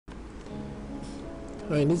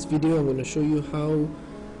In this video I'm going to show you how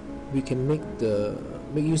we can make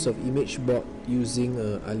use of image board using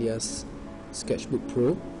Alias Sketchbook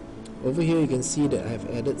Pro. Over here you can see that I have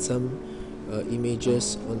added some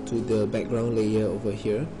images onto the background layer over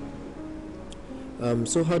here.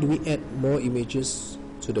 So how do we add more images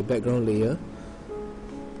to the background layer?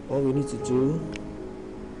 All we need to do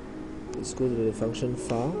is go to the function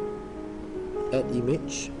File, Add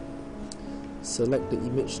Image, select the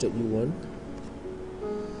image that you want.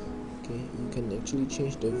 Okay, you can actually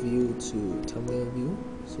change the view to thumbnail view,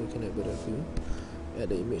 so you can have better view. Add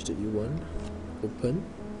the image that you want, open.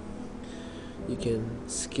 You can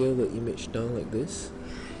scale the image down like this,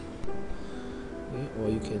 okay, or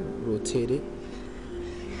you can rotate it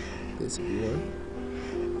this if you want.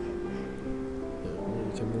 Or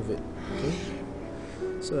you can move it. Okay,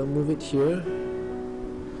 so I'll move it here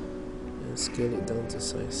and scale it down to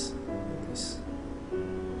size like this.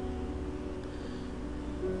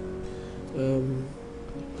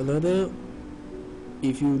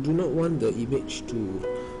 If you do not want the image to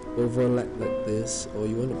overlap like this, or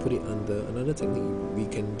you want to put it under, another technique we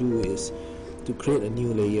can do is to create a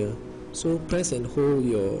new layer. So press and hold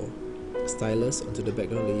your stylus onto the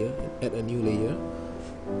background layer and add a new layer.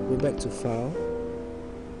 Go back to File,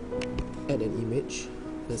 add an image,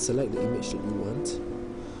 and select the image that you want.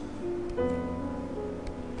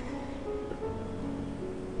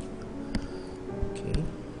 Okay,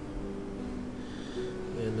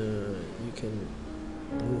 and you can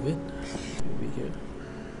move it over here.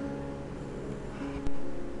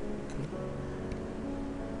 Okay.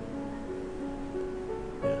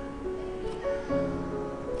 Yeah.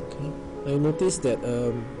 Okay. I noticed that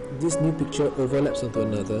this new picture overlaps onto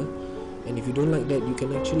another, and if you don't like that, you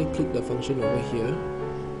can actually click the function over here,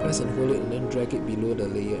 press and hold it, and then drag it below the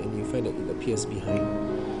layer, and you find that it appears behind.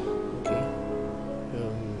 Okay.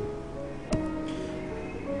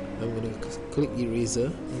 I'm going to click eraser.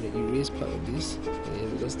 I'm going to erase part of this,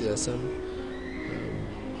 because there are some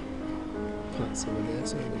parts over there,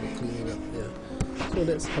 so I'm going to clean it up. Yeah. So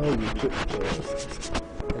that's how you put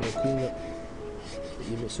clean up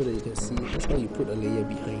the image so that you can see. That's how you put a layer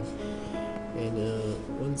behind. And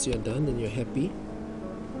once you're done and you're happy,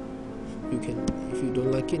 you can, if you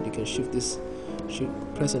don't like it, you can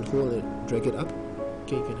press and hold and drag it up.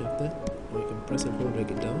 Okay, you can have that, or you can press and hold,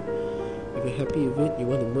 drag it down. If you're happy with it, you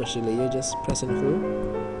want to merge the layer, just press and hold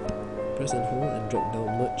and drag down,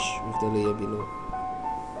 merge with the layer below.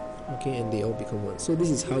 Okay, and they all become one. So this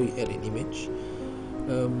is how you add an image.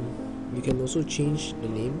 You can also change the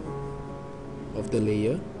name of the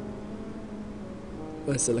layer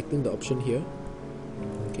by selecting the option here.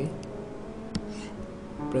 Okay,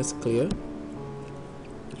 press clear,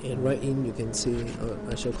 and right in you can say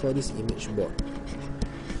I shall call this image board.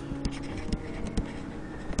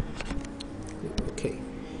 Okay,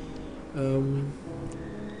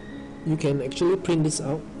 you can actually print this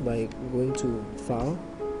out by going to File,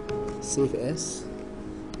 Save As.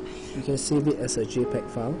 You can save it as a JPEG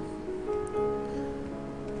file.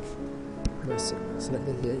 By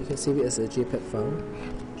selecting here, you can save it as a JPEG file,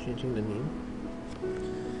 changing the name.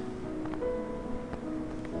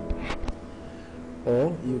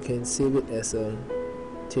 Or you can save it as a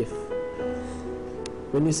TIFF.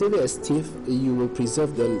 When you save it as TIFF, you will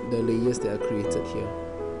preserve the layers that are created here.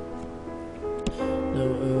 Now,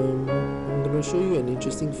 I'm going to show you an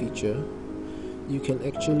interesting feature. You can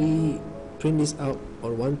actually print this out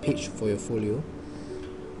on one page for your folio,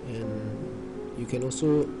 and you can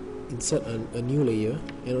also insert a new layer,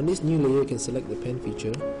 and on this new layer you can select the pen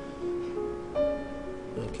feature.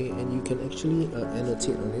 Okay, and you can actually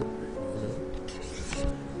annotate on it.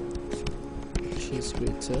 Cheese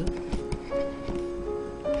grater,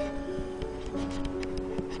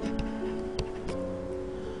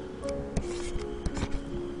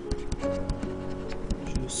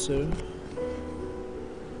 juicer,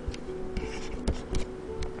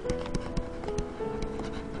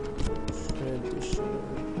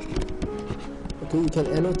 okay, you can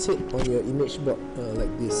annotate on your image board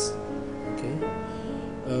like this. Okay,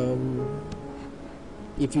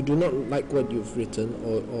 if you do not like what you've written,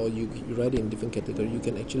 or you write it in different category, you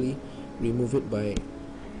can actually remove it by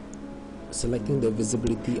selecting the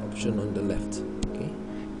visibility option on the left. Okay,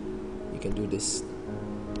 you can do this.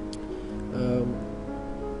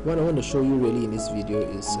 What I want to show you really in this video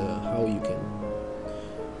is how you can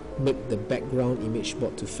make the background image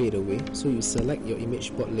board to fade away. So you select your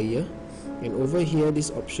image board layer, and over here,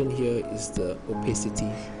 this option here is the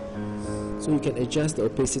opacity. So you can adjust the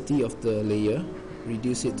opacity of the layer,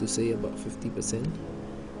 reduce it to say about 50%.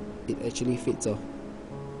 It actually fades off.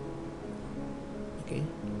 Okay,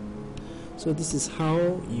 So this is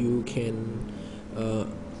how you can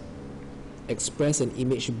express an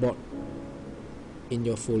image board in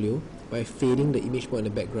your folio by fading the image board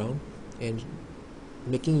in the background and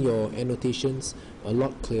making your annotations a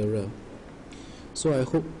lot clearer. So I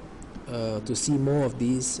hope to see more of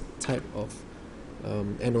these type of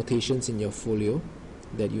annotations in your folio,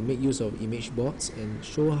 that you make use of image boards and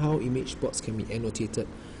show how image boards can be annotated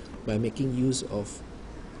by making use of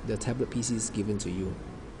the tablet PCs given to you.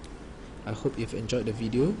 I hope you've enjoyed the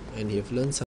video and you've learned something.